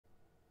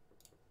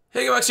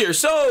Hey, Max here.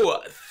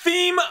 So,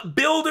 theme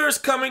builders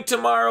coming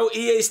tomorrow.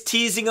 EA's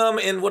teasing them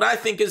in what I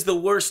think is the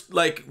worst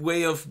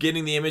way of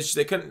getting the image.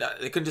 They couldn't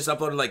just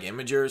upload it like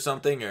Imager or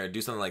something or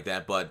do something like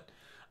that. But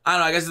I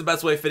don't know. I guess it's the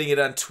best way of fitting it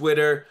on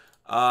Twitter.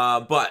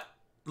 But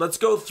let's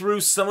go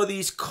through some of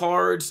these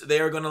cards.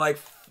 They are gonna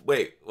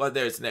wait. Well,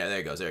 there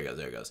it goes. There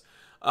it goes.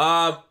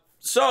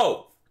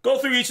 So go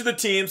through each of the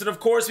teams, and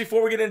of course,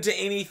 before we get into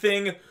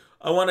anything,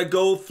 I want to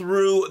go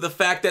through the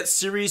fact that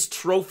series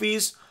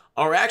trophies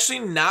are actually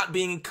not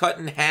being cut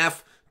in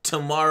half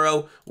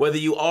tomorrow. Whether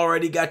you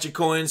already got your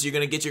coins, you're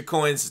going to get your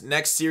coins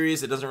next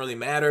series. It doesn't really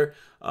matter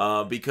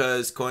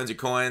because coins are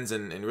coins,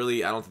 and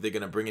really, I don't think they're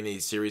going to bring any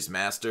series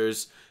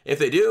masters. If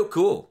they do,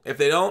 cool. If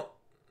they don't,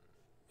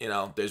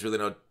 there's really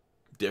no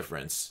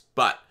difference.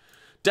 But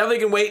definitely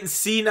can wait and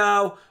see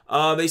now.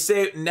 They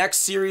say next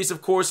series,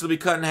 of course, it'll be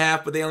cut in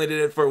half, but they only did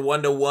it for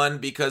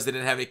 1-to-1 because they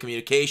didn't have any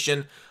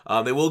communication.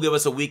 They will give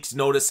us a week's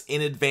notice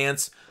in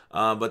advance.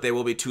 But they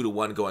will be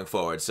 2-to-1 going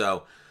forward.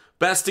 So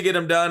best to get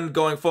them done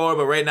going forward.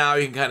 But right now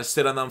you can kind of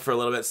sit on them for a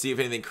little bit, see if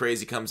anything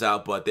crazy comes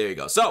out. But there you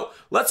go. So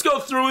let's go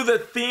through the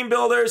theme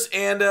builders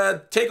and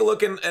take a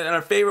look at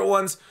our favorite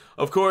ones.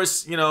 Of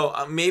course,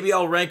 maybe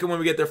I'll rank them when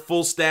we get their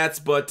full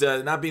stats. But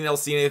not being able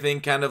to see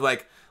anything kind of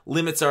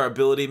limits our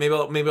ability. Maybe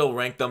I'll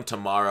rank them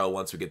tomorrow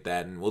once we get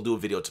that, and we'll do a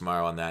video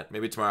tomorrow on that.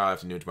 Maybe tomorrow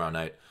afternoon, tomorrow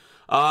night.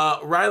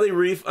 Riley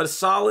Reef, a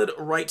solid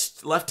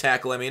left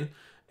tackle.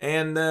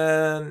 And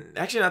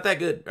actually not that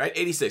good, right?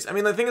 86. I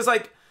mean, the thing is,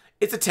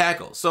 it's a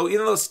tackle. So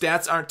even though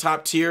stats aren't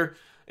top tier,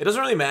 it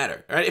doesn't really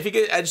matter, right? If you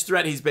get edge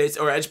threat,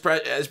 or edge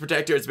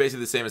protector, it's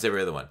basically the same as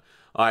every other one.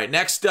 All right,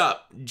 next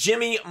up,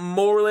 Jimmy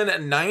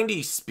Moreland,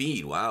 90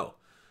 speed. Wow,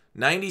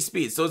 90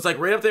 speed. So it's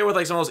right up there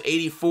with some of those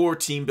 84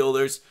 team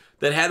builders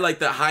that had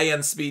the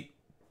high-end speed.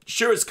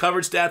 Sure, his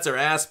coverage stats are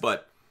ass,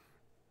 but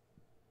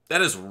that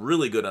is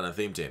really good on a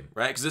theme team,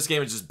 right? Because this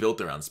game is just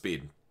built around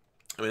speed.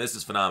 I mean, this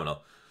is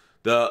phenomenal.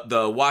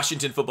 The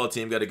Washington football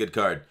team got a good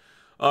card.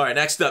 All right,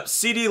 next up,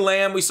 CeeDee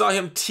Lamb. We saw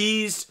him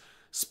teased.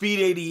 Speed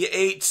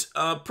 88.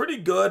 Pretty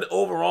good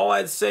overall,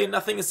 I'd say.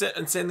 Nothing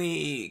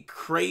insanely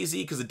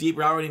crazy because the deep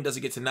route running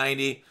doesn't get to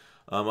 90.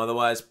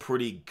 Otherwise,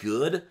 pretty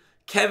good.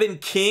 Kevin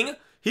King.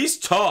 He's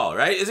tall,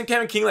 right? Isn't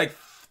Kevin King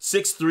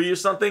 6'3" or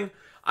something?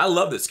 I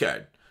love this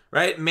card,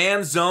 right?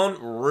 Man zone,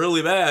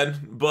 really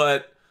bad.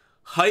 But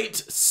height,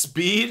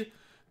 speed,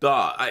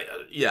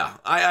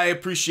 I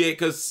appreciate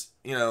because,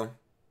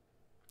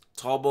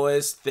 tall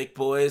boys, thick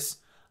boys.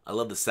 I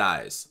love the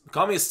size.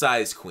 Call me a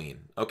size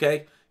queen,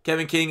 okay?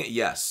 Kevin King,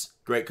 yes.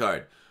 Great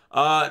card.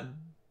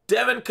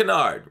 Devin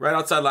Kennard, right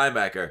outside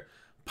linebacker.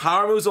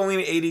 Power move's only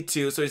an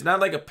 82, so he's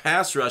not a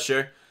pass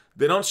rusher.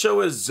 They don't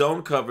show his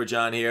zone coverage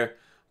on here,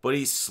 but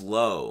he's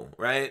slow,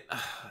 right?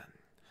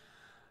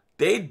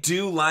 They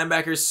do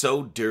linebackers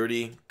so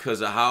dirty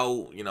because of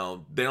how,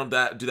 they don't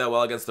do that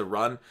well against the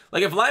run.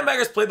 If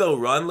linebackers play the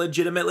run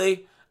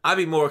legitimately, I'd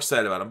be more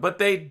excited about them, but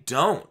they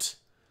don't.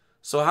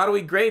 So how do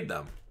we grade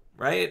them,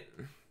 right?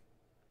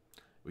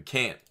 We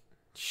can't.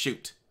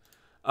 Shoot.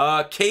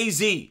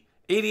 KZ,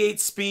 88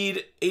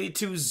 speed,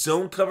 82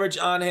 zone coverage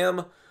on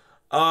him.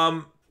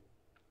 I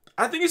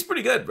think he's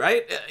pretty good,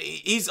 right?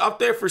 He's up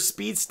there for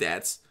speed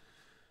stats.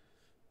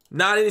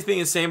 Not anything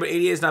insane, but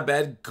 88 is not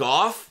bad.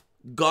 Goff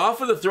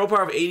with a throw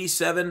power of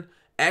 87.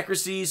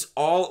 Accuracies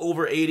all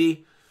over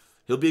 80.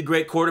 He'll be a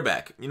great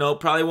quarterback.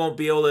 Probably won't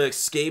be able to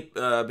escape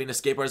being a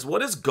escape artist.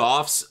 What is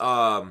Goff's...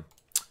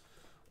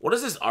 what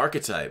is his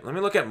archetype? Let me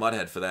look at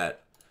Mudhead for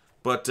that.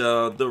 But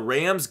the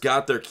Rams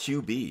got their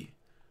QB.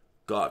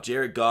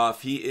 Jared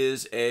Goff. He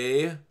is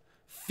a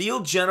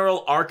field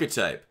general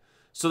archetype.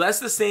 So that's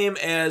the same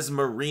as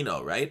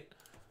Marino, right?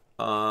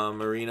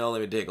 Marino,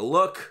 let me take a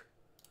look.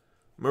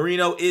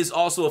 Marino is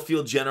also a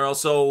field general.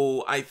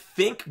 So I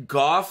think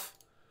Goff...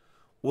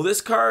 Well,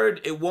 this card,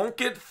 it won't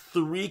get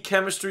 3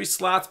 chemistry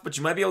slots, but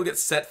you might be able to get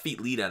set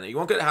feet lead on it. You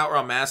won't get Hot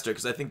Route Master,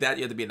 because I think that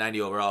you have to be a 90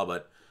 overall,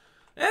 but...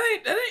 That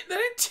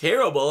ain't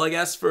terrible, I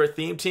guess, for a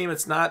theme team.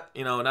 It's not,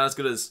 not as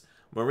good as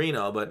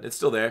Marino, but it's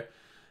still there.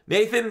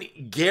 Nathan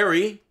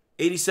Gary,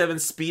 87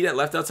 speed at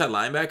left outside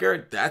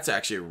linebacker. That's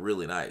actually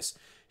really nice.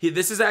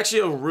 This is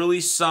actually a really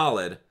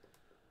solid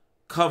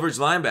coverage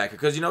linebacker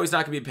because he's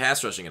not going to be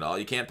pass rushing at all.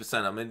 You can't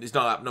send him, and he's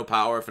no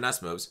power or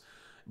finesse moves.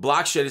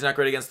 Block shed, he's not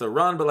great against the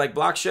run, but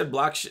block shed,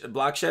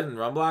 and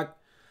run block.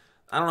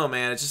 I don't know,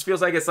 man. It just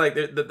feels like it's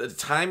the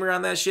timer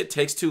on that shit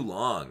takes too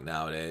long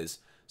nowadays.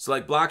 So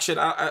block shed,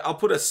 I'll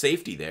put a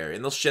safety there,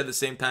 and they'll shed the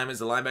same time as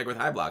the linebacker with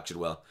high block shed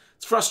will.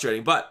 It's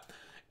frustrating, but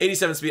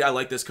 87 speed, I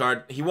like this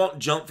card. He won't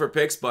jump for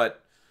picks,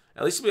 but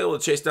at least he'll be able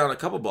to chase down a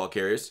couple ball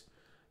carriers.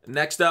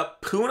 Next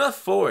up, Poona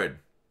Ford.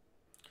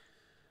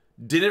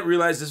 Didn't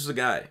realize this was a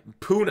guy.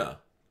 Poona.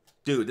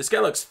 Dude, this guy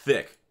looks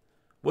thick.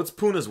 What's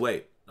Poona's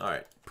weight? All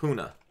right,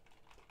 Poona.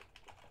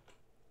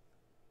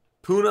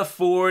 Poona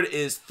Ford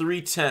is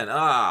 310.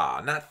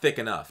 Ah, not thick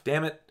enough.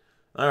 Damn it.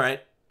 All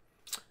right.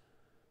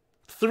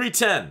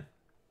 310.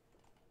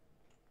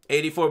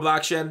 84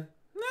 block shed.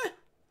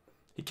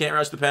 He can't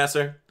rush the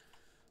passer.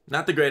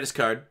 Not the greatest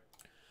card.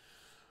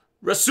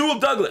 Rasul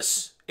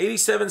Douglas,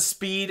 87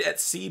 speed at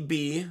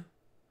CB.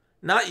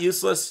 Not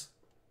useless.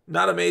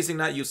 Not amazing,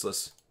 not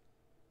useless.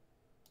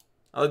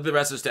 I look at the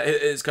rest of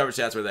his coverage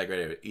stats weren't that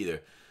great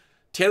either.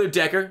 Taylor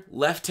Decker,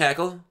 left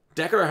tackle.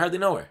 Decker, I hardly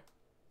know her.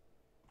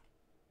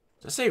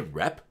 Did I say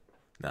rep?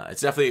 No,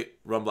 it's definitely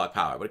run block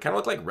power, but it kind of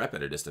looked like rep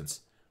at a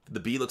distance.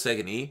 The B looks like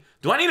an E.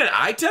 Do I need an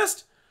eye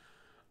test?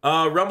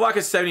 Run block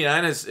at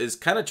 79 is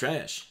kind of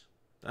trash.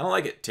 I don't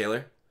like it,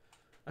 Taylor.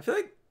 I feel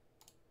like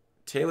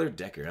Taylor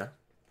Decker, huh?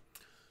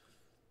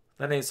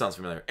 That name sounds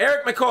familiar.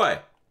 Eric McCoy.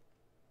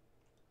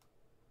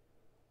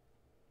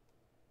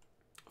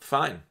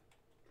 Fine.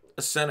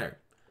 A center.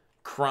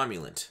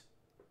 Cromulent.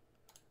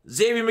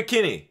 Xavier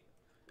McKinney.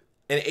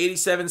 An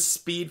 87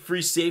 speed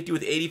free safety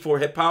with 84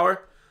 hit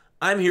power.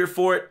 I'm here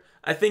for it.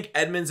 I think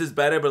Edmonds is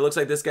better, but it looks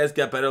like this guy's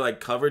got better like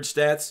coverage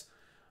stats.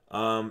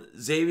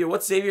 Xavier,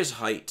 what's Xavier's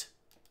height?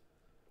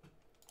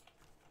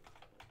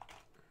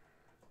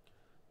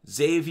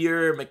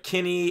 Xavier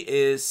McKinney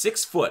is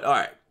 6 foot. All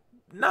right.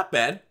 Not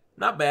bad.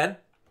 Not bad.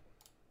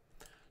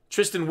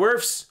 Tristan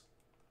Wirfs.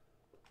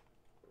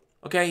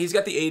 Okay, he's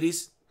got the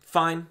 80s.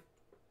 Fine.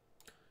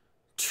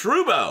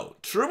 Trubo.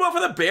 Trubo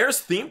for the Bears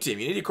theme team.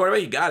 You need your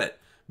quarterback, you got it.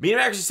 Medium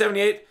accuracy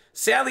 78.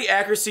 Sadly,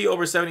 accuracy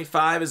over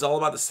 75 is all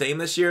about the same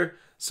this year.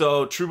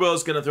 So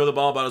Trubo's going to throw the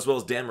ball about as well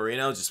as Dan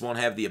Marino. Just won't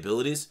have the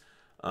abilities.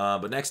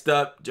 But next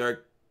up,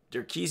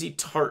 Jerkeezy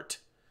Tart.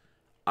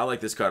 I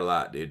like this card a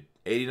lot, dude.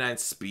 89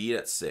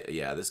 speed.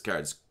 Yeah, this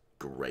card's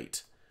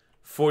great.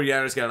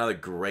 49ers got another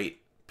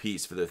great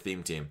piece for their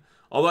theme team.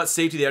 Although at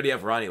safety, they already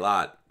have Ronnie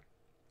Lott.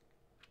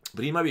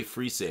 But he might be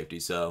free safety,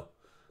 so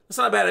that's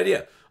not a bad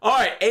idea. All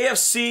right,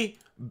 AFC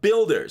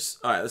Builders.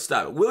 All right, let's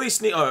stop it. Willie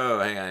Snead. Oh,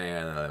 hang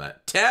on.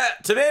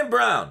 Taven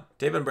Brown.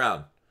 Taven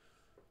Brown.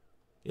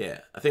 Yeah,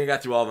 I think I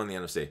got through all of them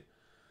in the NFC.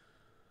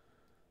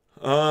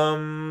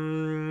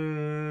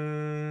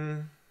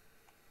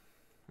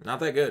 Not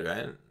that good,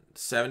 right?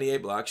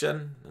 78 block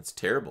shed. That's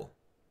terrible.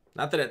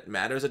 Not that it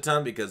matters a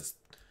ton because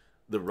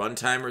the run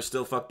timer's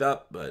still fucked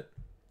up, but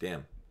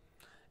damn.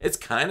 It's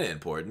kind of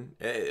important.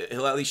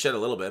 He'll at least shed a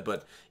little bit,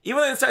 but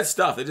even the inside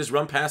stuff, they just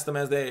run past them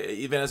as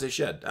they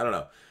shed. I don't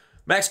know.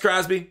 Max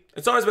Crosby.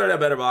 It's always better to have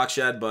better block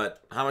shed,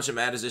 but how much it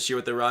matters this year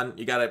with the run?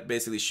 You got to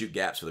basically shoot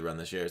gaps for the run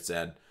this year. It's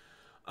sad.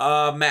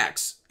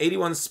 Max.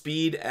 81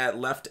 speed at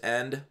left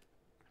end.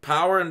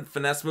 Power and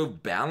finesse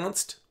move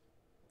balanced.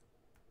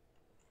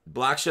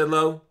 Block shed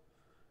low.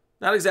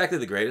 Not exactly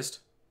the greatest.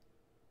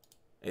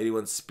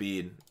 81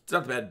 speed. It's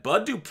not bad.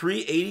 Bud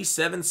Dupree,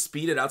 87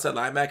 speed at outside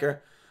linebacker.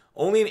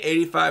 Only an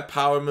 85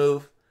 power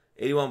move.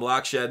 81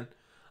 block shed.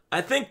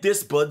 I think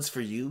this Bud's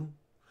for you.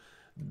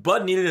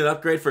 Bud needed an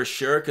upgrade for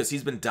sure because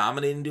he's been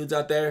dominating dudes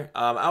out there.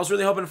 I was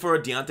really hoping for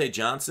a Deontay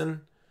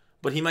Johnson,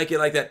 but he might get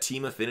like that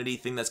team affinity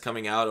thing that's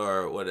coming out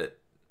or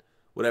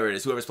whatever it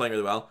is. Whoever's playing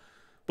really well.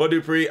 Bud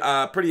Dupree,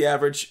 pretty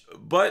average.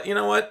 But you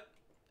know what?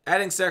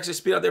 Adding extra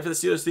speed out there for the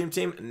Steelers theme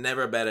team,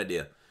 never a bad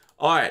idea.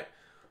 All right.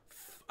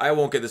 I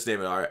won't get this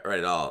name right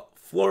at all.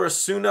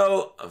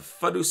 Florasuno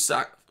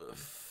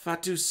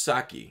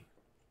Fatusaki.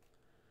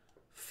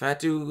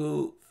 Fat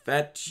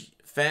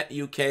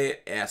UK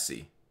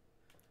Assy.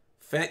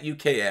 Fat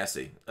UK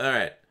Assy. All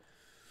right.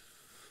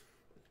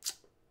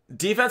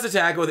 Defensive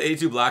tackle with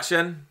 82 block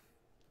shed.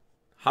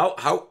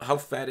 How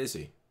fat is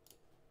he?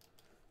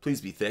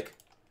 Please be thick.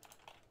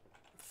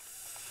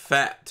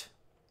 Fat.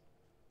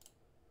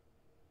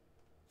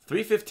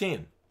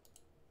 315.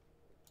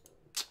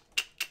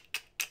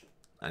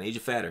 I need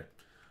you fatter.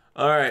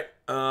 All right.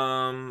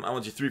 I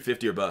want you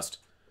 350 or bust.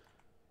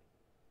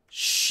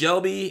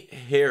 Shelby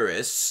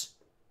Harris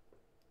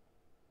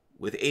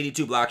with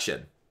 82 block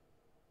shed.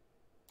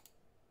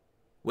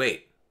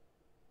 Wait.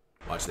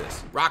 Watch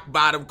this. Rock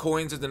Bottom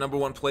Coins is the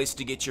 #1 place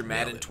to get your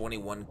Madden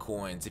 21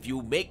 coins. If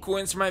you make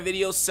coins for my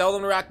videos, sell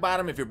them to Rock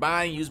Bottom. If you're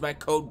buying, use my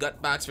code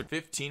GUTBOX for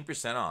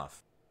 15%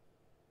 off.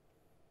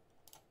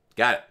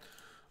 Got it.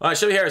 All right,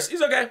 Shelby Harris.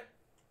 He's okay.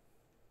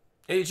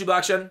 82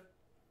 block shed.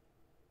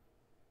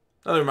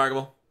 Nothing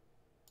remarkable.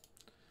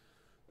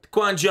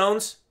 Daquan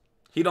Jones.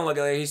 He don't look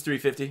like he's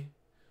 350.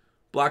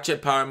 Block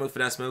shed, power move,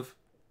 finesse move.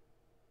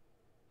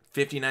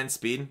 59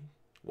 speed.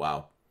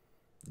 Wow.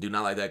 Do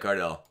not like that card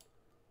at all.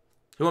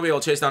 He won't be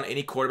able to chase down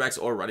any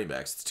quarterbacks or running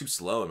backs. It's too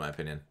slow in my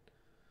opinion.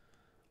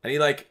 I need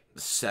like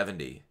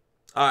 70.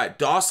 All right,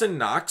 Dawson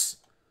Knox.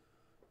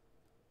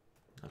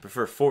 I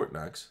prefer Fort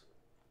Knox.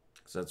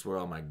 Because that's where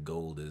all my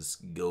gold is.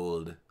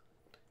 Gold.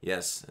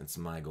 Yes, it's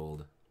my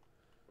gold.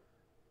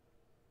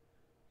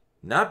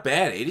 Not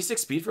bad.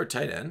 86 speed for a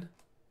tight end.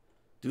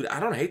 Dude, I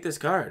don't hate this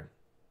card.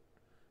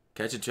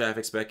 Catch in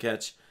traffic, spec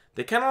catch.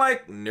 They kind of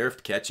like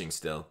nerfed catching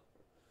still.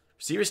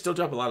 Receivers still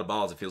drop a lot of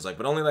balls, it feels like,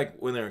 but only like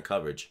when they're in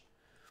coverage.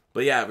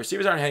 But yeah,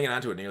 receivers aren't hanging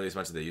on to it nearly as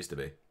much as they used to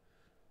be.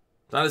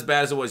 It's not as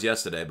bad as it was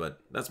yesterday,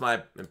 but that's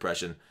my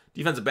impression.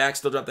 Defensive back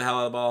still drop the hell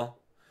out of the ball.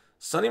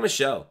 Sonny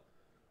Michel.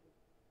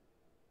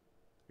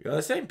 Yo,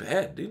 this ain't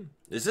bad, dude.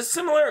 Is this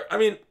similar? I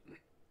mean,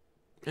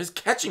 his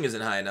catching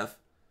isn't high enough.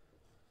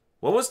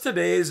 What was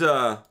today's,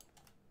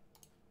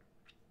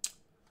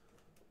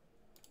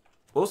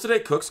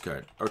 Cook's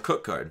card? Or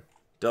Cook card?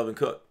 Delvin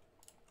Cook.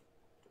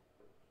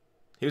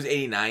 He was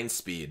 89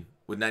 speed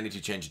with 92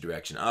 change of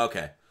direction.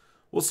 Okay.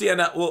 We'll see.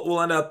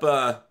 We'll end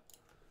up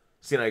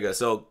seeing how it goes.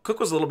 So Cook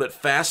was a little bit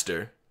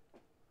faster.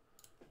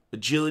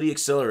 Agility,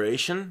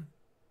 acceleration.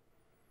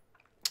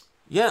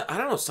 Yeah, I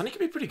don't know. Sonny could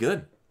be pretty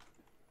good.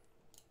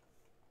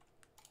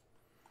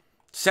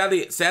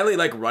 Sadly,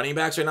 like running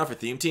backs right now for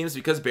theme teams,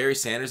 because Barry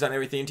Sanders on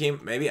every theme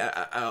team, maybe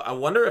I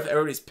wonder if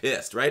everybody's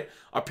pissed, right?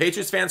 Are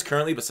Patriots fans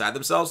currently beside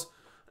themselves?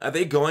 Are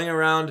they going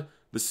around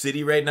the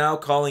city right now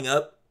calling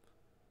up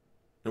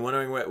and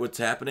wondering what's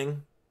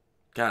happening?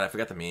 God, I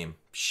forgot the meme.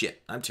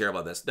 Shit, I'm terrible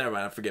at this. Never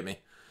mind, forget me.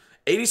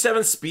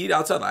 87 speed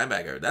outside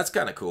linebacker. That's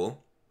kind of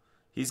cool.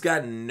 He's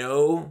got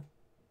no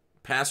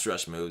pass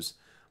rush moves,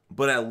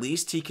 but at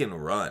least he can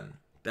run.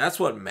 That's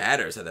what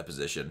matters at that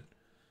position.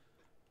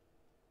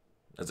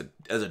 As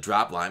a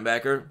drop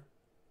linebacker,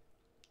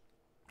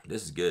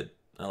 this is good.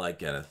 I like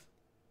Kenneth.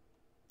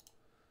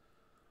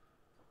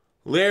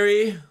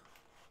 Larry,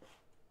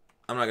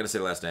 I'm not going to say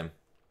the last name.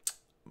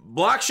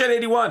 Block shed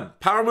 81.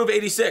 Power move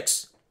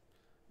 86.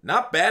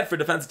 Not bad for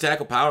defensive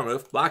tackle power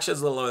move. Block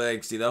shed's a little lower than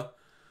XT though.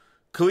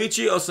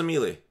 Kalichi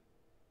Osamili.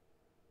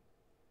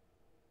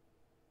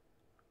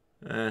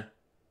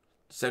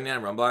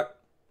 79 run block.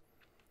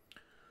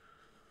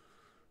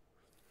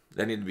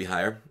 That need to be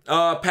higher.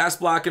 Pass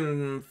block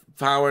and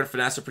power and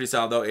finesse are pretty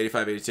solid though.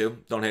 85, 82.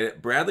 Don't hate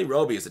it. Bradley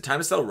Roby. Is it time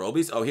to sell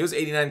Roby's? Oh, he was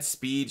 89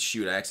 speed.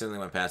 Shoot, I accidentally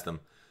went past him.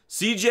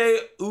 CJ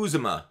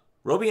Uzuma.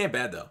 Roby ain't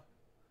bad though.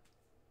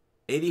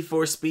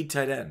 84 speed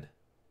tight end.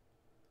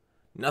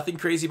 Nothing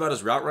crazy about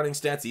his route running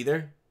stats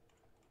either.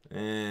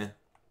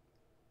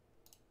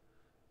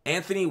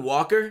 Anthony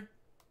Walker.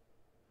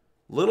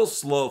 Little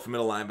slow for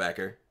middle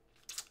linebacker.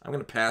 I'm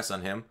going to pass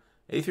on him.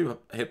 83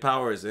 hit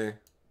power is a...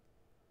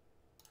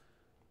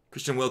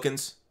 Christian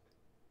Wilkins.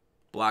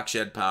 Block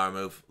shed power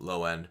move.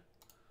 Low end.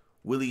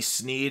 Willie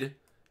Snead.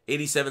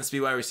 87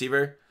 speed wide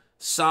receiver.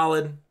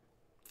 Solid.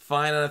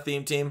 Fine on a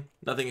theme team.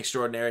 Nothing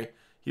extraordinary.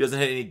 He doesn't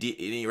hit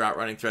any route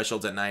running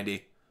thresholds at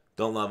 90.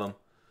 Don't love him.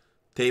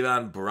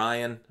 Tavon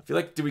Bryan. I feel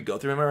like, did we go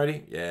through him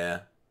already? Yeah.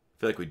 I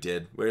feel like we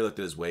did. We already looked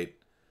at his weight.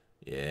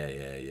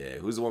 Yeah.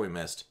 Who's the one we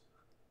missed?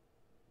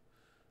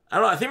 I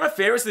don't know. I think my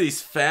favorites are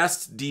these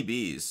fast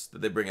DBs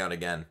that they bring out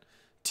again.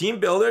 Team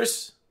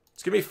builders.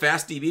 It's going to be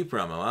fast DB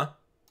promo, huh?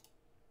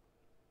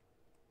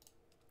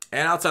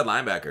 And outside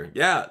linebacker.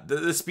 Yeah,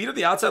 the speed of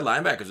the outside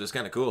linebackers is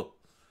kind of cool.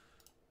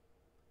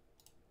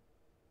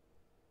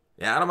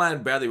 Yeah, I don't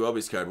mind Bradley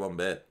Roby's card one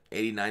bit.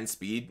 89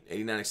 speed,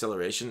 89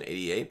 acceleration,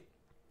 88.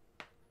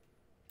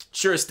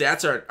 Sure, his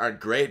stats aren't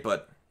great,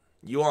 but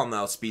you all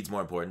know speed's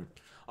more important.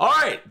 All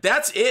right,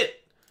 that's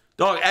it.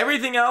 Dog,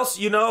 everything else,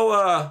 you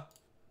know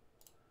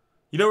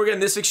we're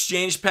getting this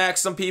exchange pack.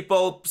 Some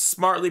people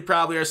smartly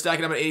probably are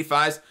stacking up at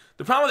 85s.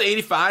 The problem with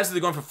the 85s is they're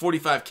going for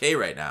 45K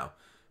right now.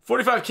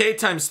 45K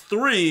times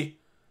 3,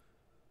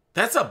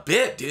 that's a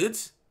bit,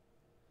 dudes.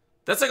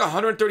 That's like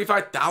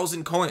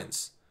 135,000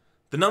 coins.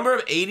 The number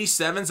of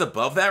 87s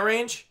above that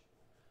range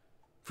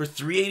for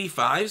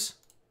 385s.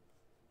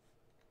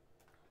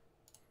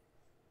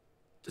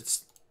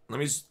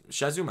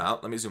 Should I zoom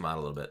out? Let me zoom out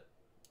a little bit.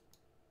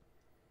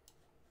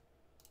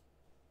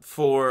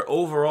 For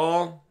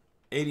overall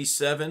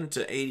 87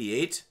 to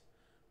 88,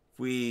 if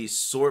we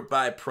sort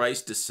by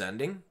price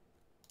descending,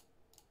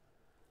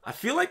 I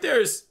feel like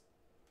there's...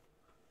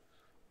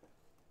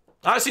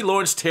 Obviously,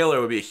 Lawrence Taylor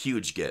would be a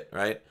huge get,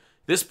 right?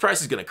 This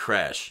price is going to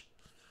crash.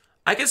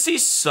 I can see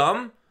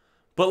some,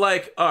 but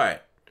like, all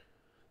right.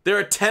 There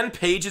are 10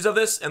 pages of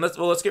this, and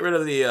let's get rid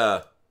of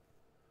the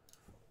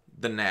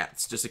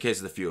gnats, just in case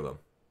of the few of them.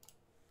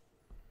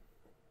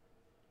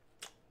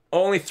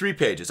 Only 3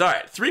 pages. All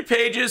right, 3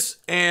 pages,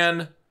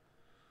 and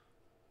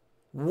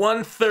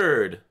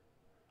 1/3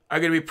 are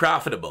going to be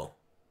profitable.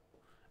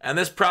 And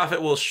this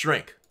profit will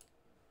shrink.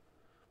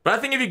 But I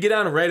think if you get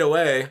on right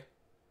away...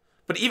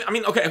 But even, I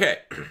mean, okay.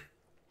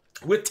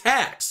 With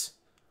tax,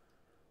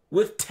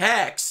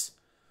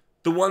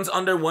 the ones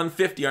under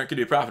 150 aren't going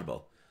to be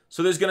profitable.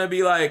 So there's going to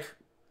be like,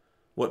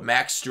 what,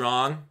 Max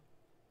Strong?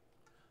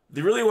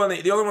 The only one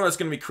that's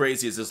going to be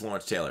crazy is this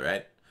Lawrence Taylor,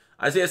 right?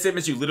 Isaiah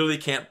Simmons you literally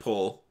can't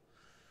pull.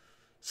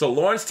 So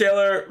Lawrence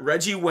Taylor,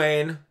 Reggie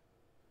Wayne,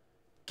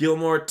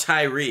 Gilmore,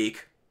 Tyreek.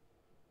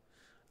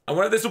 I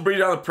wonder if this will bring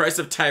down the price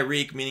of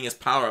Tyreek, meaning his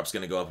power-up's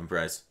going to go up in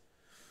price.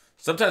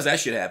 Sometimes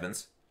that shit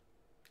happens.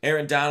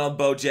 Aaron Donald,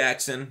 Bo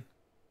Jackson.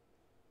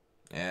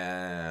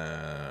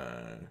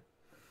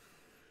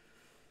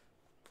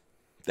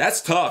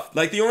 That's tough.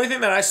 Like, the only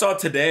thing that I saw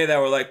today that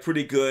were, like,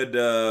 pretty good,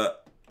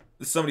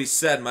 somebody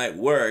said might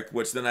work,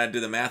 which then I do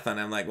the math on, and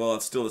I'm like, well,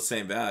 it's still the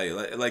same value.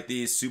 Like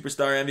these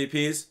superstar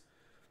MVPs,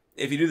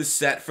 if you do the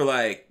set for,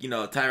 like, you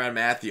know, Tyrann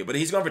Mathieu, but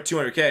he's going for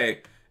 200K,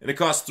 and it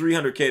costs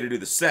 300K to do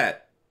the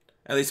set.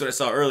 At least what I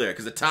saw earlier,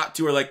 because the top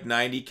 2 are, like,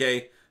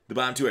 90K, the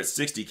bottom 2 are at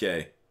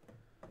 60K.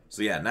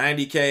 So yeah,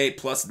 90K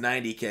plus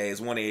 90K is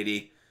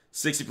 180.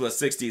 60 plus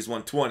 60 is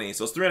 120.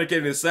 So it's 300K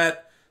to the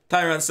set.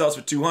 Tyrann sells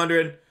for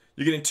 200.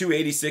 You're getting 2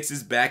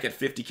 86s back at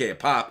 50K a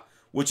pop,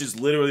 which is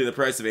literally the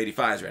price of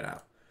 85s right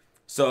now.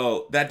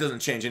 So that doesn't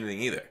change anything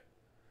either.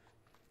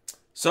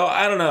 So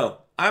I don't know.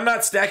 I'm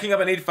not stacking up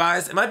on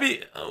 85s. It might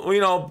be,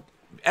 you know,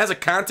 as a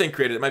content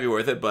creator, it might be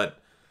worth it, but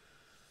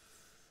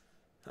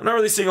I'm not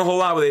really seeing a whole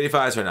lot with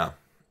 85s right now.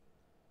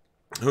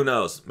 Who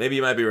knows? Maybe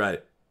you might be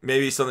right.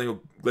 Maybe something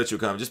will glitch will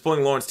come. Just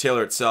pulling Lawrence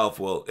Taylor itself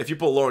will... If you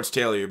pull Lawrence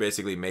Taylor, you're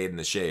basically made in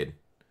the shade.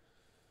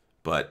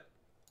 But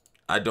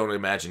I don't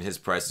imagine his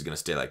price is going to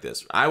stay like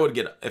this. I would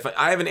get... If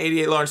I have an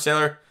 88 Lawrence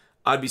Taylor,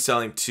 I'd be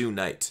selling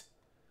tonight.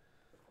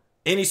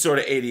 Any sort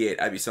of 88,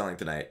 I'd be selling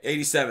tonight.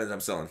 87s, I'm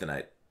selling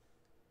tonight.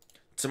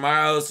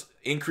 Tomorrow's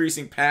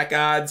increasing pack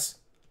odds.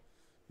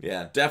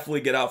 Yeah,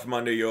 definitely get out from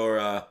under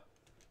your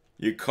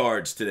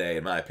cards today,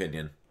 in my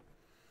opinion.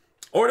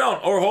 Or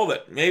don't, or hold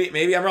it.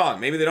 Maybe I'm wrong.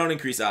 Maybe they don't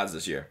increase odds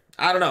this year.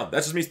 I don't know.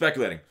 That's just me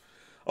speculating.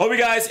 Hope you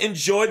guys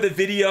enjoyed the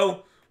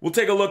video. We'll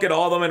take a look at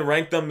all of them and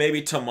rank them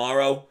maybe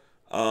tomorrow.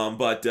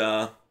 But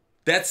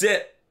that's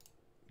it.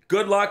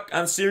 Good luck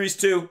on Series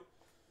 2.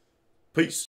 Peace.